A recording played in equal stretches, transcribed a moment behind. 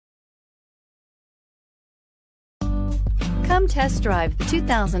Come test drive the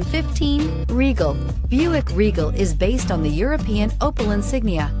 2015 Regal. Buick Regal is based on the European Opel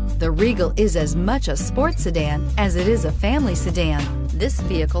Insignia. The Regal is as much a sports sedan as it is a family sedan. This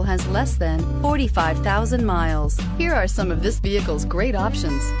vehicle has less than 45,000 miles. Here are some of this vehicle's great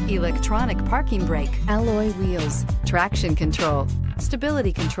options: electronic parking brake, alloy wheels, traction control,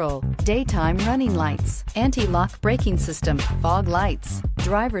 stability control, daytime running lights, anti-lock braking system, fog lights,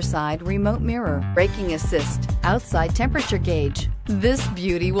 driver's side remote mirror, braking assist, outside temperature gauge. This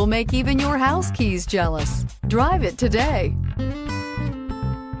beauty will make even your house keys jealous. Drive it today.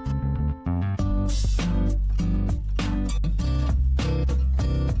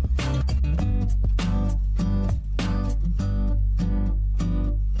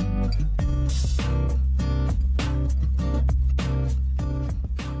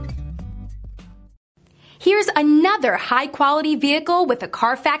 Here's another high-quality vehicle with a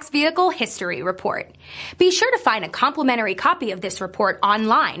Carfax Vehicle History Report. Be sure to find a complimentary copy of this report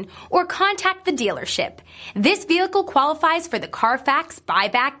online or contact the dealership. This vehicle qualifies for the Carfax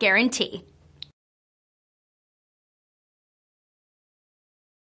Buyback Guarantee.